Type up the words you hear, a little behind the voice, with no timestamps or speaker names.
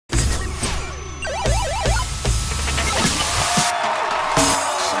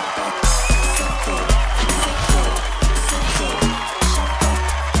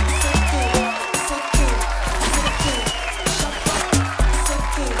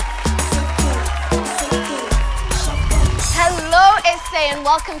SA and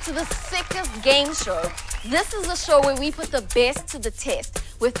welcome to the sickest game show. This is a show where we put the best to the test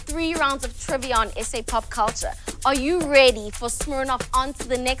with 3 rounds of trivia on SA pop culture. Are you ready for Smirnoff on to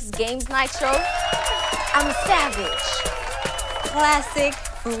the next Games Night show? I'm savage. Classic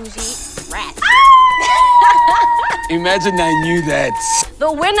bougie rat. Imagine I knew that.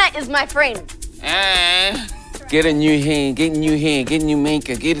 The winner is my friend. Get a new hand, get new hair, get new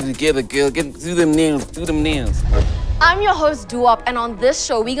makeup, get it together, girl. Do them nails, do them nails. I'm your host, Doowap, and on this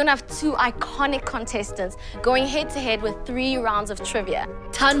show, we're gonna have 2 iconic contestants going head-to-head with 3 rounds of trivia.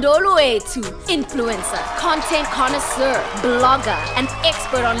 Thandolo Etu, influencer, content connoisseur, blogger, and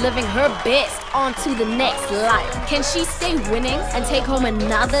expert on living her best onto the next life. Can she stay winning and take home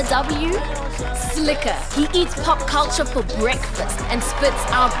another W? Slicker, he eats pop culture for breakfast and spits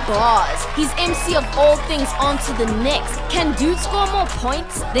out bars. He's MC of all things onto the next. Can dude score more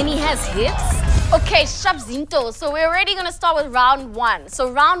points than he has hits? Okay, Shabzinto, so we're already gonna start with round 1. So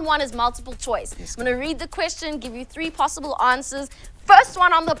round 1 is multiple choice. Yes, I'm gonna read the question, give you 3 possible answers. First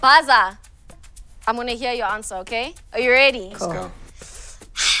one on the buzzer. I'm gonna hear your answer, okay? Are you ready? Let's go.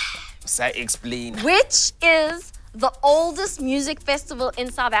 So explain. Which is the oldest music festival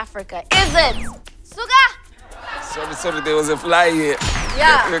in South Africa? Is it Suga? Sorry, there was a fly here.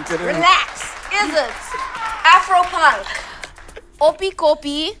 Yeah, relax. Is it Afropunk, Opi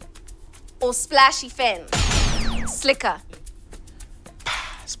Kopi, or Splashy Fen? Slicker.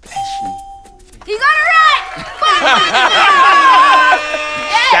 Splashy. You got it right!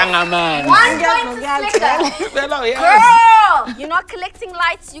 Shangaman. 1 point to Slicker. Hello, yes. Girl, you're not collecting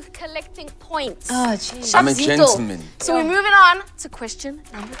lights, you're collecting points. Oh, jeez. I'm a Shabzito. gentleman. So we're moving on to question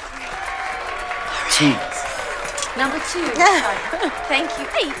number 3. 2. Number 2. Thank you.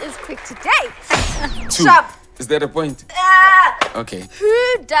 Hey, it's quick today. 2. Shab. Is that a point? Ah. Okay.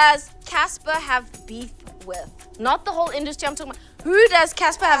 Who does Casper have beef with? Not the whole industry, I'm talking about. Who does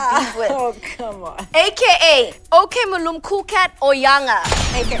Casper have beef with? Oh, come on. AKA, OK Malum Cool Cat or Yanga?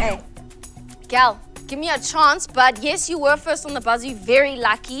 AKA. Gal, give me a chance, but yes, you were first on the buzzer. You're very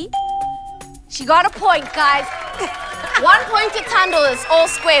lucky. She got a point, guys. 1 point to Tando. It's all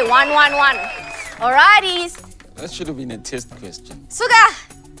square. 1-1-1. Alrighties. That should have been a test question. Suga,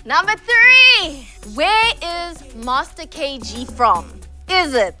 number 3. Where is Master KG from?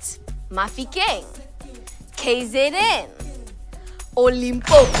 Is it Mafikeng, KZN, or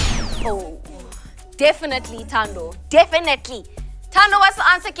Limpopo? Oh, definitely Tando. Definitely. Tando, what's the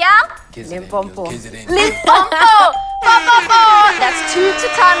answer, gal? Limpopo. Limpopo. That's 2 to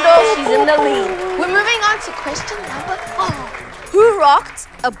Tando. She's in the lead. We're moving on to question number 4. Who rocked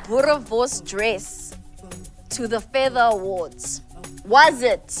a Boerewors dress to the Feather Awards? Was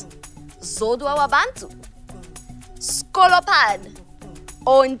it Zodwa Wabantu, Skolopad,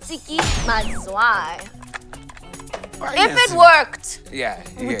 or Ntiki Mazwai? If it worked, Yeah.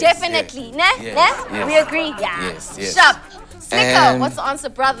 Yes, definitely. Yes, Ne? yes, Ne? yes. We agree? Yeah. Yes. Sharp. Slicker, what's the answer,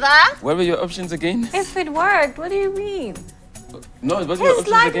 brother? What were your options again? If it worked, what do you mean? No, what were your His options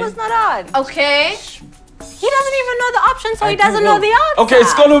light again? was not on. Okay. He doesn't even know the option, so I he do doesn't know the answer. Okay,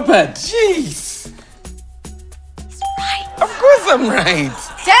 Skolopad. Jeez. Of course I'm right.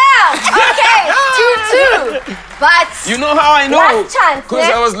 Damn. Okay. 2-2. But You know how I know? Last chance, Because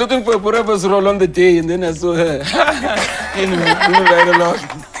eh? I was looking for Boreva's role on the day and then I saw her. Anyway, moving right along.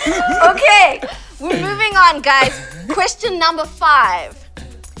 okay, we're moving on, guys. Question number 5.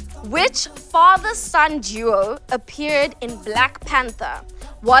 Which father-son duo appeared in Black Panther?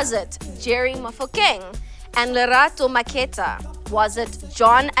 Was it Jerry Mafokeng and Lerato Maketa? Was it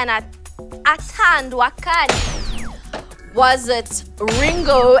John and Atandwa Kani? Was it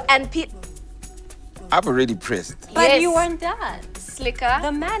Ringo and Pete? I've already pressed. But Yes. you weren't done. Slicker.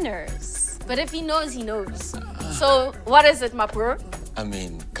 The manners. But if he knows, he knows. So what is it, my bro? I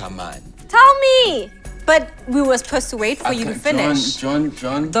mean, come on. Tell me. But we were supposed to wait for you to finish. John.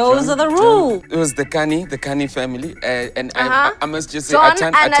 Those are the rules. It was the Kani family. And I must just say, John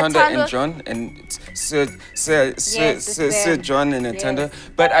Atanda and and John and Sir it's them. John and Atanda.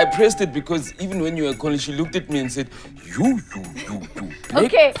 But I pressed it because even when you were calling, she looked at me and said, you. Black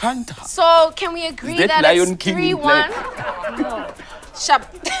Okay. Panther. So can we agree Is that that Lion it's King 3-1? Shut.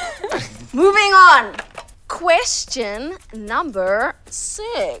 Moving on. Question number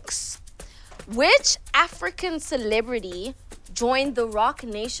 6. Which African celebrity joined the Rock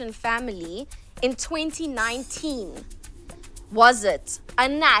Nation family in 2019? Was it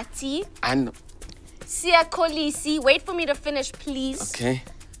Anati, And Sia Kolisi, wait for me to finish, please, okay.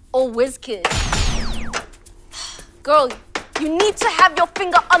 or Wizkid? Girl, you need to have your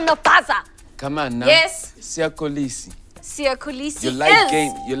finger on the buzzer. Come on now. Yes. Siakolisi. Sia Kolisi Your light is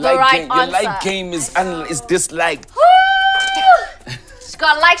game. Your the light right game. Your light answer. game is disliked. Woo!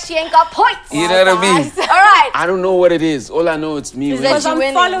 got likes, she ain't got points. You know what I mean? All right. I don't know what it is. All I know it's me winning. Because I'm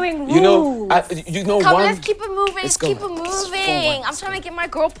following rules. You know Come, one. let's keep it moving. Let's Let's go. keep it moving. I'm trying to get my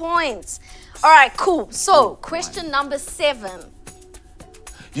girl points. All right, cool. So, question number 7.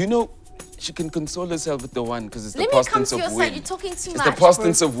 You know, she can console herself with the one because it's the Let me past come tense to of your win. side. You're talking too It's much. the past bro.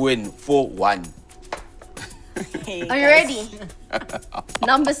 tense of win for 1. Are you ready?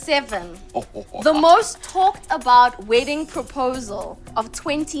 Number 7. The most talked about wedding proposal of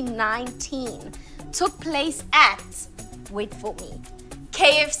 2019 took place at, wait for me,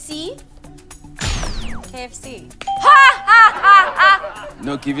 KFC? KFC. Ha ha ha ha!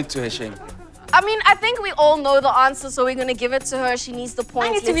 No, give it to her, Shane. I mean, I think we all know the answer, so we're gonna give it to her. She needs the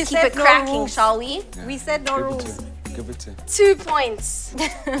points. need to Let's be keep said it no cracking, rules. shall we? We said no Give it rules. to her. Give it to her. 2 points.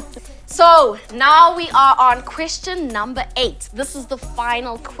 So now we are on question number 8. This is the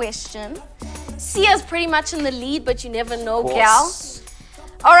final question. Sia's pretty much in the lead, but you never know, gal.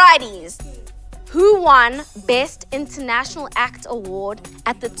 Alrighties. Who won Best International Act Award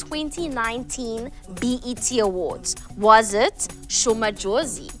at the 2019 BET Awards? Was it Shoma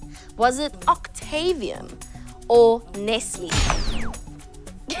Josie? Was it Octavian? Or Nestle?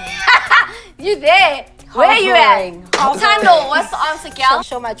 You there? Where are you at? Hovering. Tando, what's the answer, gal?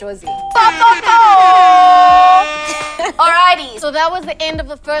 Show my Josie. Alrighty, so that was the end of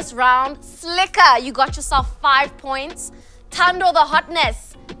the first round. Slicker, you got yourself 5 points. Tando, the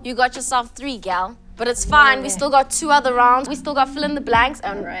hotness, you got yourself 3, gal. But it's fine, we still got 2 other rounds. We still got fill in the blanks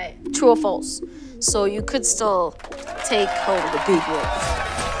and true or false. So you could still take home the big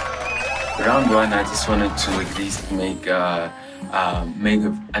ones. Round 1, I just wanted to at least make her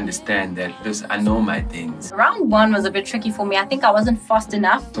understand that I know my things. Round 1 was a bit tricky for me. I think I wasn't fast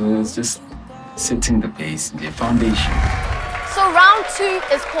enough. So it's just setting the base, the foundation. So round 2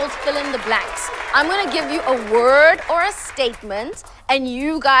 is called fill in the blanks. I'm gonna give you a word or a statement, and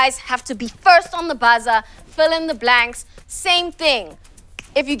you guys have to be first on the buzzer, fill in the blanks, same thing.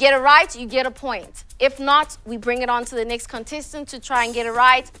 If you get it right, you get a point. If not, we bring it on to the next contestant to try and get it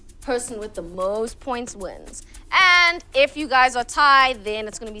right. Person with the most points wins. And if you guys are tied, then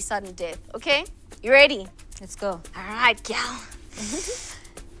it's gonna be sudden death, okay? You ready? Let's go. All right, gal.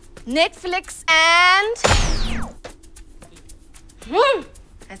 Netflix and...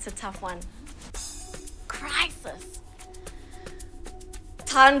 That's a tough one. Crisis.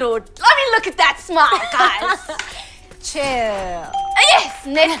 Tando, let me look at that smile, guys. Chill. Yes,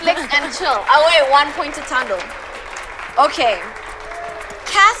 Netflix and chill. Oh wait, 1 point to Tando. Okay.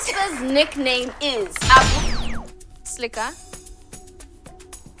 Casper's nickname is Slicker.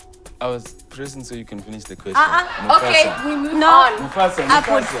 I was pressing so you can finish the question. Okay, we move No. on. Mufasa, Up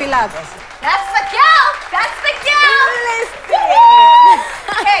would fill up. That's the gal. That's the gal.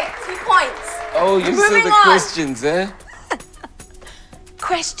 Okay, 2 points. Oh, you said Moving the on. questions, eh?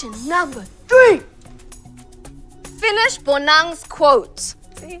 Question number 3. Finish Bonang's quote.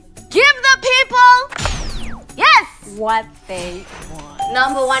 Give the people, yes, What they want.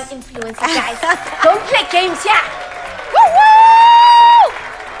 number 1 influencer, guys. Don't play games here. Woo-woo!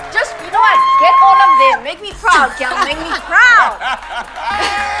 Just, you know what? Get all of them. Make me proud, gal. Make me proud.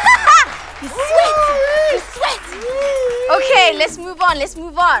 You sweat. You sweat. Okay, let's move on. Let's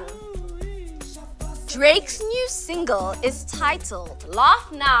move on. Drake's new single is titled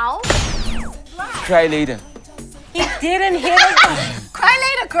Laugh Now, Cry later. He didn't hit it. Cry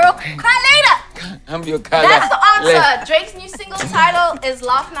Later, girl. Cry later. I'm your color. That's the answer. Drake's new single title is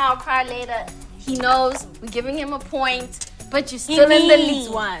Laugh Now, Cry Later. He knows. We're giving him a point, but you're still in the needs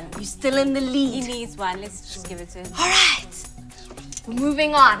lead. one. You're still in the He lead. needs one. Let's just give it to him. All right.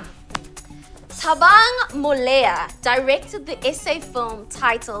 Moving on. Tabang Molea directed the essay film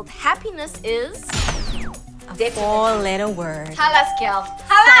titled Happiness is... A 4-letter word. Tell us, girl.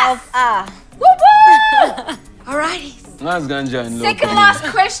 Tell us. Woo-woo! Alrighty. Nice ganja and Second last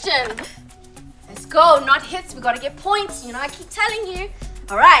question. Let's go. Not hits. We gotta get points. You know, I keep telling you.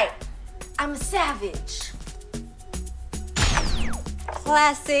 All right. I'm a savage.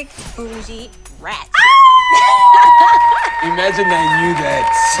 Classic bougie rat. Imagine I knew that.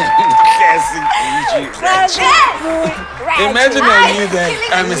 Classic Classic. Imagine I knew that.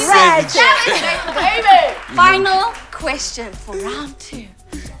 I'm a savage. Savage, baby. Final question for round 2.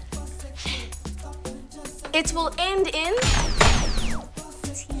 It will end in...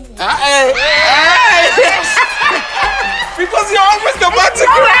 Because you're almost about to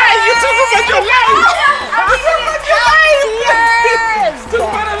cry. You talk about your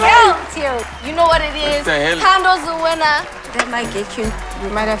Tears. You know what it is. the hell? Tando's the winner. That might get you. You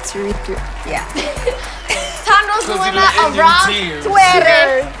might have to read through. Yeah. Tando's the Because winner it'll of end in round tears. 2.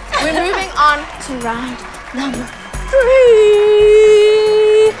 We're moving on to round number 3.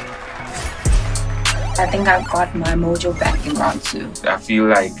 I think I got my mojo back in round 2. I feel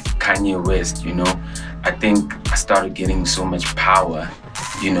like Kanye West, you know. I think I started getting so much power,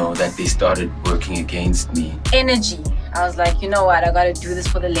 you know, that they started working against me. Energy. I was like, you know what? I gotta do this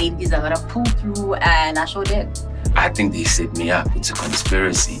for the ladies. I gotta pull through, and I sure did. I think they set me up. It's a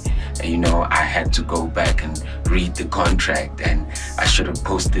conspiracy. And, you know, I had to go back and read the contract, and I should have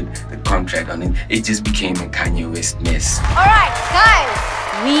posted the contract on it. It just became a Kanye West mess. All right,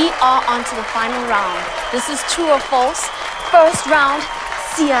 guys, we are on to the final round. This is true or false. First round,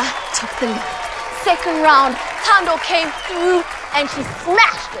 Sia took the lead. Second round, Tando came through and she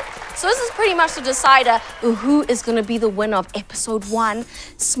smashed it. So this is pretty much the decider of who is going to be the winner of episode 1,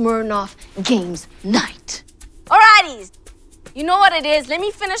 Smirnoff Games Night. Alrighties, you know what it is. Let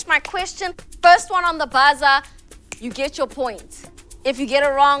me finish my question. First one on the buzzer, you get your point. If you get it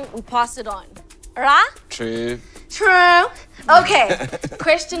wrong, we pass it on. Alright? True. True. Okay,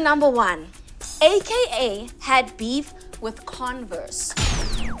 question number 1. AKA had beef with Converse.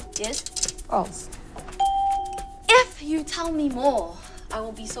 Yes? False. If you tell me more, I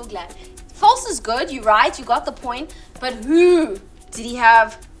will be so glad. False is good, you're right, you got the point. But who did he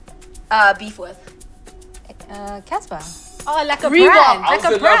have beef with? Casper. Oh, like a I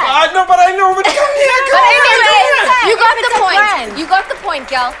brand. know, but I know. But Anyway, you got the point. You got the point,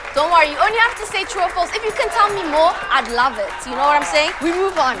 girl. Don't worry, you only have to say true or false. If you can tell me more, I'd love it. You know what I'm saying? We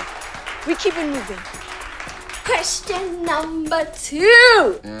move on. We keep it moving. Question number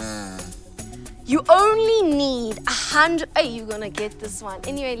 2. You only need 100. Hey, you're gonna get this one.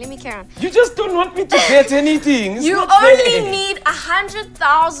 Anyway, let me carry on. You just don't want me to get anything. It's You not only fair. need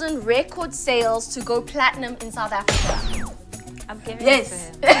 100,000 record sales to go platinum in South Africa. I'm giving Yes.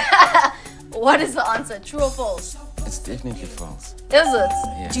 it to him. What is the answer? True or false? It's definitely false. Is it?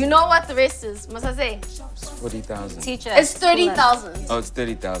 Yeah. Do you know what the rest is? Must I say? It's 40,000. Teacher. It's 30,000. Oh, it's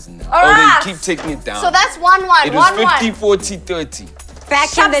 30,000 now. All Oh, right. they keep taking it down. So that's 1-1. It was 1-1. 50, 40, 30.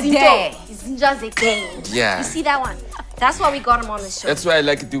 Back in the day. Just a game. Yeah. You see that one? That's why we got him on the show. That's why I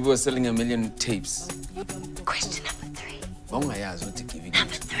like Doowap selling 1 million tapes. Question number 3. Bongayazi what to give you.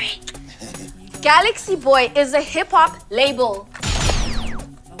 3. Galaxy Boy is a hip-hop label.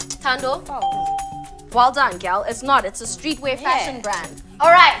 Tando? Well done, gal. It's not. It's a streetwear fashion brand. All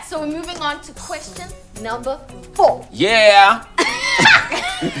right, so we're moving on to question number 4. Yeah.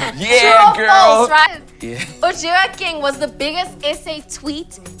 Yeah, True or girl. false, right? Yeah. Ojira King was the biggest essay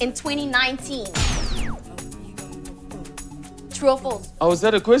tweet in 2019. True or false? Oh, is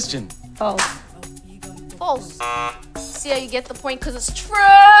that a question? False. False. See how you get the point because it's true.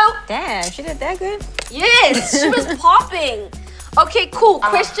 Damn, she did that good. Yes, she was popping. Okay, cool.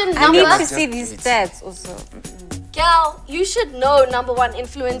 Question I number. need to see these stats also. Gal, you should know number 1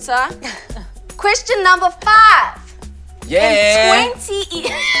 influencer. Question number 5. Yeah. In 20.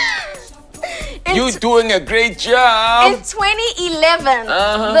 You're doing a great job. In 2011,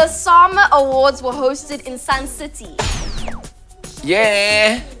 the Summer Awards were hosted in Sun City.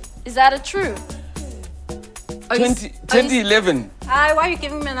 Yeah. Is that a true? 2011. Why are you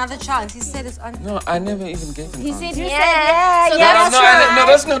giving me another chance? He said it's on. No, I never even gave him He answer. said You yeah. said yeah, So yeah, that's no, true. no,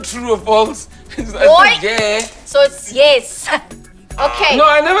 that's not true or false. I said Boy. yeah. So it's yes. Okay. No,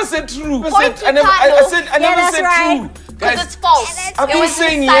 I never said true. Point to I never Tando. said that's true. right. Because it's false. I've It been was in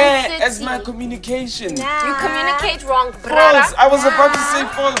saying Sun yeah City. as my communication. You communicate wrong, False. brother. I was about to say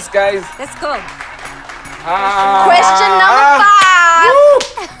false, guys. Let's go. Question number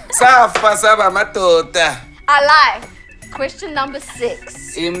 5. Safa saba matota. I lie. Question number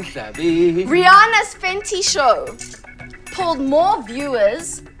 6. Emhlabi. Rihanna's Fenty show pulled more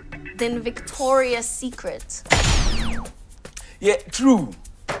viewers than Victoria's Secret. Yeah, true.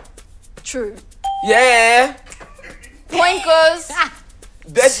 True. Yeah. Point goes.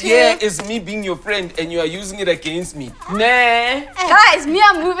 That True. yeah is me being your friend and you are using it against me. Nah. Guys, me,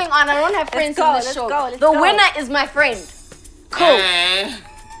 I'm moving on. I don't have friends go, in this let's show. go, let's the go. winner is my friend. Cool.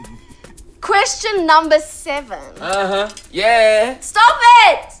 Question number 7. Yeah. Stop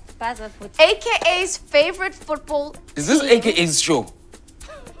it! Buzzer foot. AKA's favorite football. Is this team. AKA's show?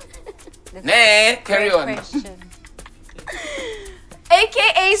 Nah. Carry on. Question.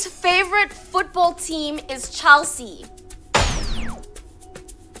 AKA's favorite football team is Chelsea.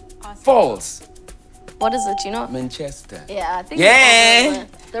 False. What is it? You know? Manchester. Yeah, I think Yeah.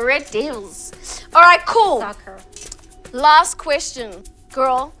 it's the Red Devils. All right, cool. Soccer. Last question.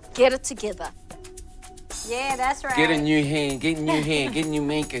 Girl, get it together. Yeah, that's right. Get a new hand, get a new hand, get a new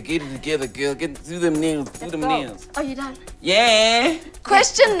maker, get it together, girl. Get do them nails, do them go. nails. Are you done? Yeah.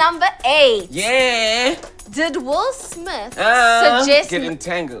 Question number 8. Yeah. Did Will Smith suggest Get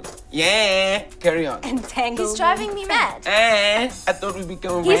entangled. Yeah. Carry on. Entangled. He's driving me mad. I thought we'd be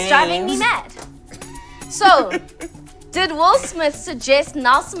going He's driving me mad. So, did Will Smith suggest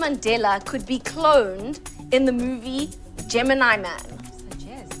Nelson Mandela could be cloned in the movie Gemini Man?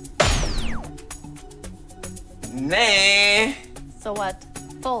 Nah. So what?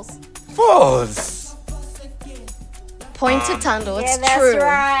 False. False. Point to Tando, it's that's true.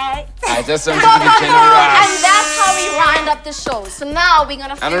 right. I just wanted to be generous. And that's how we wind up the show. So now we're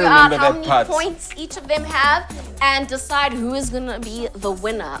gonna figure out how many points each of them have and decide who is gonna be the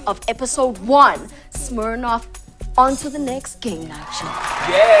winner of episode 1, Smirnoff On to the Next Game Night show.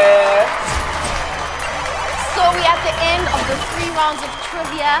 Yeah. So we're at the end of the 3 rounds of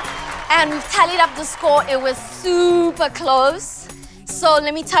trivia and we've tallied up the score. It was super close. So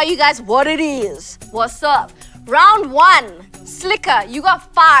let me tell you guys what it is. What's up? Round 1, Slicker, you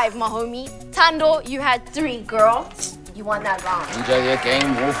got 5, my homie. Tando, you had 3, girl. You won that round. Enjoy your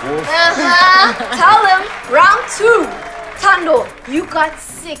game, woof woof. Tell them. Round 2, Tando, you got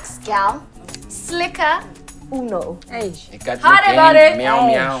 6, gal. Slicker, uno. Hey. How about it? Meow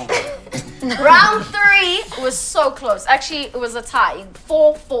meow. Round 3 was so close. Actually, it was a tie,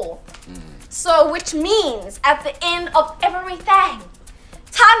 4-4. So, which means at the end of everything,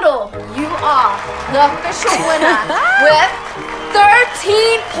 Tando, you are the official winner with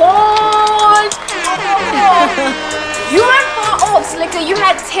 13 points. You had 4 off, Slicker. You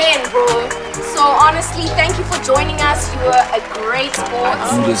had 10, bro. So honestly, thank you for joining us. You were a great sport.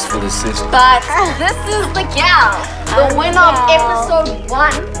 I do this for the sister. But this is the gal, the winner of episode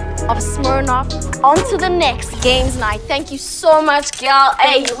 1 of Smirnoff On to the Next Games Night. Thank you so much, gal.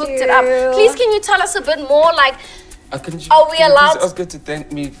 Hey, you hooked it up. Please, can you tell us a bit more, like, are we allowed? It's good to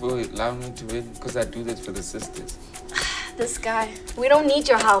thank me for allowing me to win because I do this for the sisters. This guy, we don't need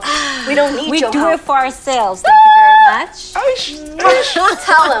your help. We don't need your help. We do it for ourselves. Thank you very much.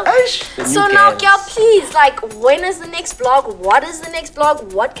 Tell him. So now, girl, please, like, when is the next vlog? What is the next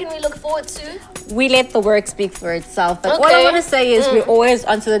vlog? What can we look forward to? We let the work speak for itself. But what I want to say is we're always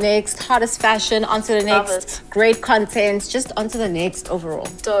on to the next hottest fashion, on to the next great content, just on to the next overall.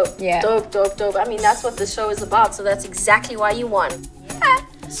 Dope. Yeah. Dope, dope, dope. I mean, that's what the show is about. So that's exactly why you won. Yeah.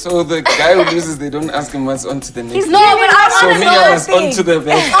 So the guy who loses, they don't ask him what's on to the next. No, but I want to know. I was on to the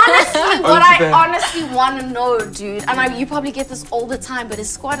best. Honestly, what I honestly want to know, dude, and you probably get this all the time, but is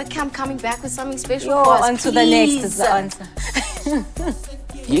Squatter Camp coming back with something special for us? On to the next is the answer.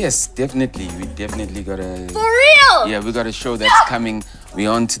 Yes, definitely. We definitely got a... For real? Yeah, we got a show that's coming. We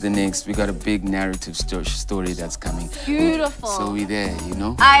on to the next. We got a big narrative story that's coming. Beautiful. So we there, you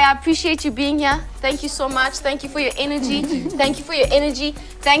know? I appreciate you being here. Thank you so much. Thank you for your energy. Thank you for your energy.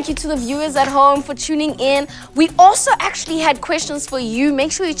 Thank you to the viewers at home for tuning in. We also actually had questions for you.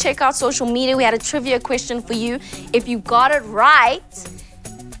 Make sure you check out social media. We had a trivia question for you. If you got it right,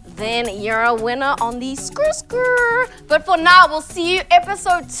 then you're a winner on the skr. But for now, we'll see you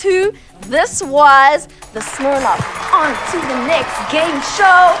episode 2. This was the Smirnoff On to the Next Game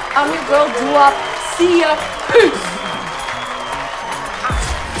Show. I'm your girl Doowap. See ya. Peace.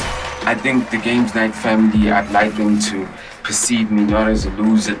 I think the Games Night family, I'd like them to perceive me not as a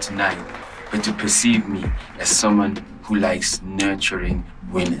loser tonight, but to perceive me as someone who likes nurturing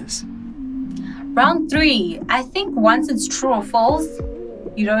winners. Round 3. I think once it's true or false,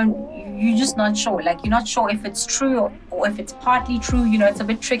 you're just not sure. Like, you're not sure if it's true or if it's partly true. You know, it's a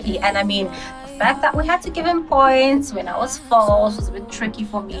bit tricky. And I mean, the fact that we had to give him points when I was false was a bit tricky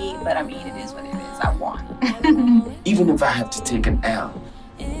for me. But I mean, it is what it is. I won. Even if I have to take an L,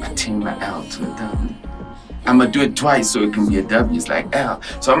 I turn my L to a W. I'm gonna do it twice so it can be a W. It's like L.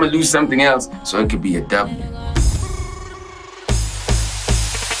 So I'm gonna lose something else so it could be a W.